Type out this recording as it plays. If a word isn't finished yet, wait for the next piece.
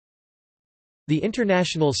The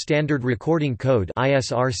International Standard Recording Code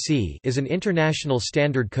 (ISRC) is an international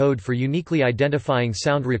standard code for uniquely identifying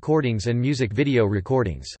sound recordings and music video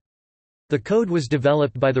recordings. The code was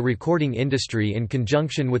developed by the recording industry in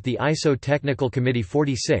conjunction with the ISO Technical Committee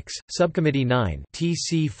 46, Subcommittee 9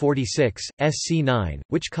 (TC 46, SC 9),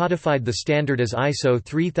 which codified the standard as ISO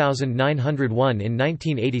 3901 in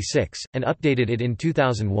 1986 and updated it in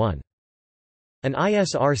 2001. An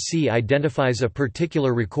ISRC identifies a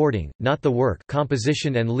particular recording, not the work,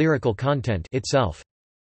 composition and lyrical content itself.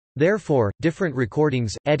 Therefore, different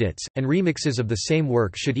recordings, edits, and remixes of the same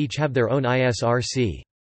work should each have their own ISRC.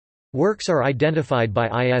 Works are identified by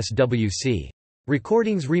ISWC.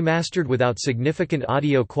 Recordings remastered without significant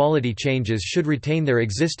audio quality changes should retain their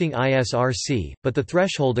existing ISRC, but the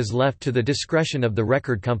threshold is left to the discretion of the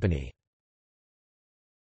record company.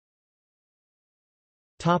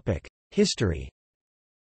 History.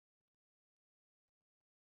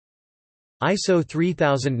 ISO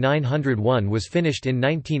 3901 was finished in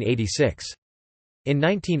 1986. In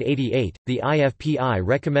 1988, the IFPI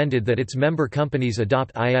recommended that its member companies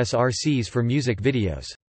adopt ISRCs for music videos.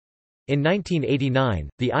 In 1989,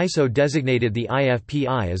 the ISO designated the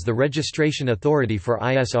IFPI as the registration authority for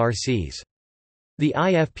ISRCs. The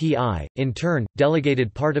IFPI, in turn,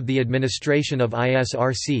 delegated part of the administration of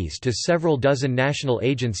ISRCs to several dozen national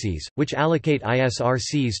agencies, which allocate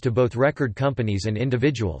ISRCs to both record companies and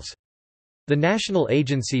individuals. The national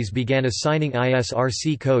agencies began assigning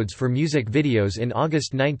ISRC codes for music videos in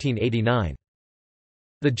August 1989.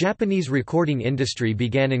 The Japanese recording industry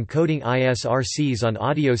began encoding ISRCs on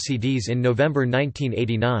audio CDs in November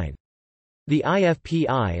 1989. The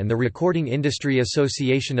IFPI and the Recording Industry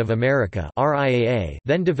Association of America (RIAA)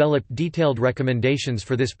 then developed detailed recommendations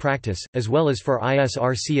for this practice, as well as for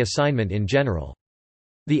ISRC assignment in general.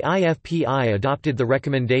 The IFPI adopted the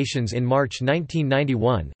recommendations in March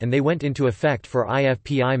 1991, and they went into effect for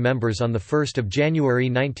IFPI members on 1 January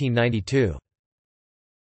 1992.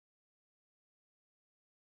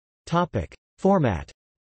 Format.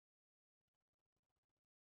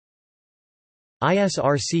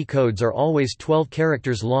 ISRC codes are always 12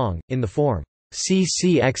 characters long, in the form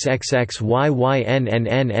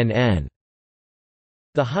CCXXXYYNNNNN.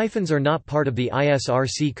 The hyphens are not part of the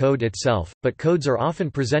ISRC code itself, but codes are often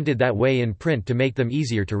presented that way in print to make them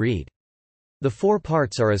easier to read. The four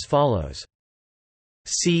parts are as follows.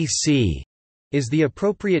 CC is the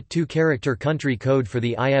appropriate two-character country code for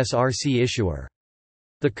the ISRC issuer.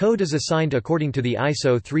 The code is assigned according to the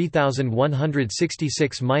ISO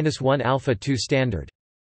 3166-1 Alpha 2 standard.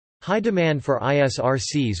 High demand for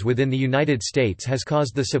ISRCs within the United States has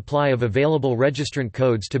caused the supply of available registrant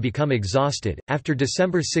codes to become exhausted. After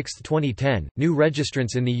December 6, 2010, new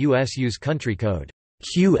registrants in the U.S. use country code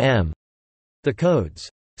QM. The codes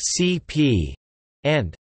CP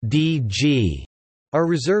and DG are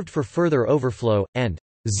reserved for further overflow, and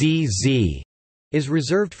ZZ is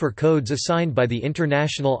reserved for codes assigned by the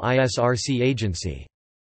International ISRC Agency.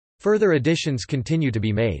 Further additions continue to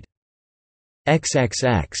be made.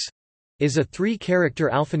 XXX is a three-character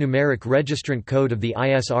alphanumeric registrant code of the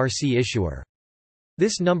ISRC issuer.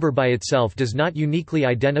 This number by itself does not uniquely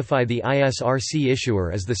identify the ISRC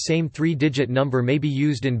issuer, as the same three-digit number may be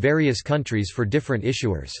used in various countries for different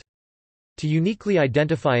issuers. To uniquely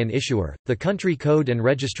identify an issuer, the country code and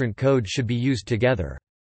registrant code should be used together.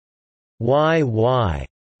 YY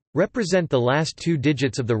represent the last two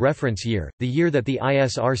digits of the reference year, the year that the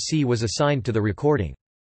ISRC was assigned to the recording.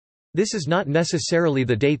 This is not necessarily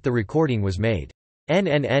the date the recording was made.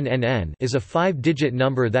 NNNNN is a five-digit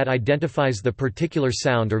number that identifies the particular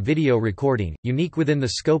sound or video recording, unique within the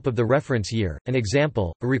scope of the reference year. An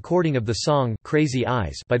example, a recording of the song Crazy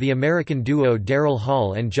Eyes by the American duo Daryl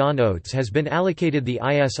Hall and John Oates has been allocated the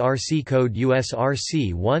ISRC code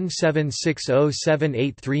USRC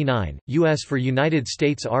 1760789, US for United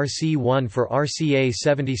States RC1 for RCA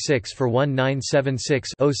 76 for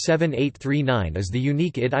 1976-07839 is the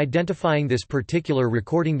unique ID identifying this particular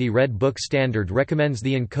recording. The Red Book standard recommends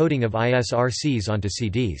the encoding of ISRCs onto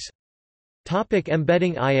CDs.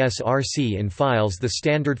 Embedding ISRC in files. The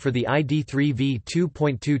standard for the ID3V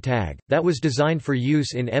 2.2 tag, that was designed for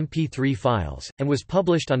use in MP3 files, and was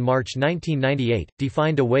published on March 1998,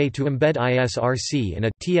 defined a way to embed ISRC in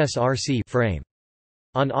a TSRC frame.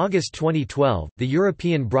 On August 2012, the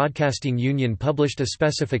European Broadcasting Union published a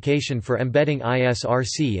specification for embedding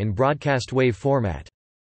ISRC in broadcast wave format.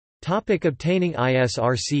 Obtaining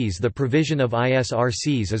ISRCs. The provision of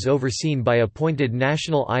ISRCs is overseen by appointed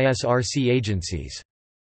national ISRC agencies.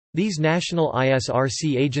 These national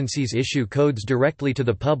ISRC agencies issue codes directly to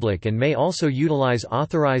the public and may also utilize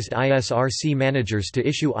authorized ISRC managers to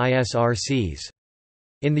issue ISRCs.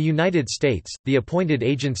 In the United States, the appointed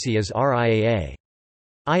agency is RIAA.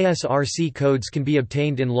 ISRC codes can be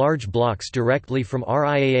obtained in large blocks directly from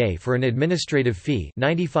RIAA for an administrative fee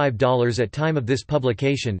 $95 at time of this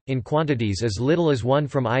publication, in quantities as little as one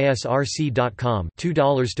from isrc.com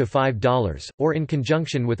 $2 to $5, or in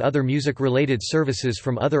conjunction with other music-related services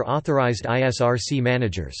from other authorized ISRC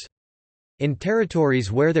managers. In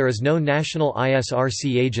territories where there is no national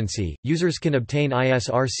ISRC agency, users can obtain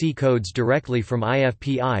ISRC codes directly from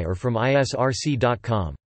IFPI or from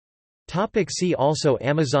isrc.com. See also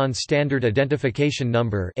Amazon Standard Identification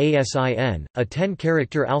Number (ASIN), a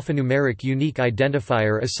 10-character alphanumeric unique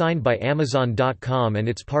identifier assigned by Amazon.com and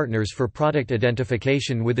its partners for product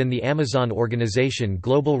identification within the Amazon organization.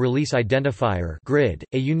 Global Release Identifier (GRID),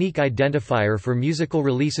 a unique identifier for musical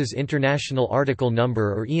releases. International Article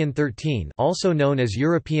Number or EAN 13, also known as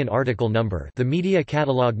European Article Number, the media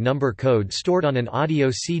catalog number code stored on an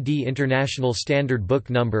audio CD. International Standard Book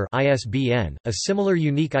Number (ISBN), a similar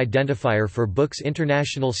unique identifier for books.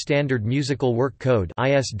 International Standard Musical Work Code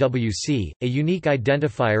 (ISWC), a unique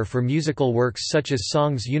identifier for musical works such as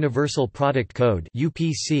songs. Universal Product Code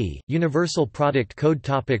 (UPC), Universal Product Code.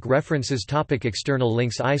 References. External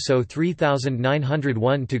links. ISO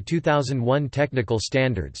 3901-2001 Technical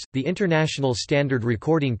Standards, the International Standard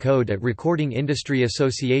Recording Code at Recording Industry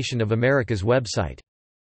Association of America's website.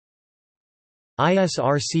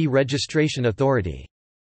 ISRC Registration Authority.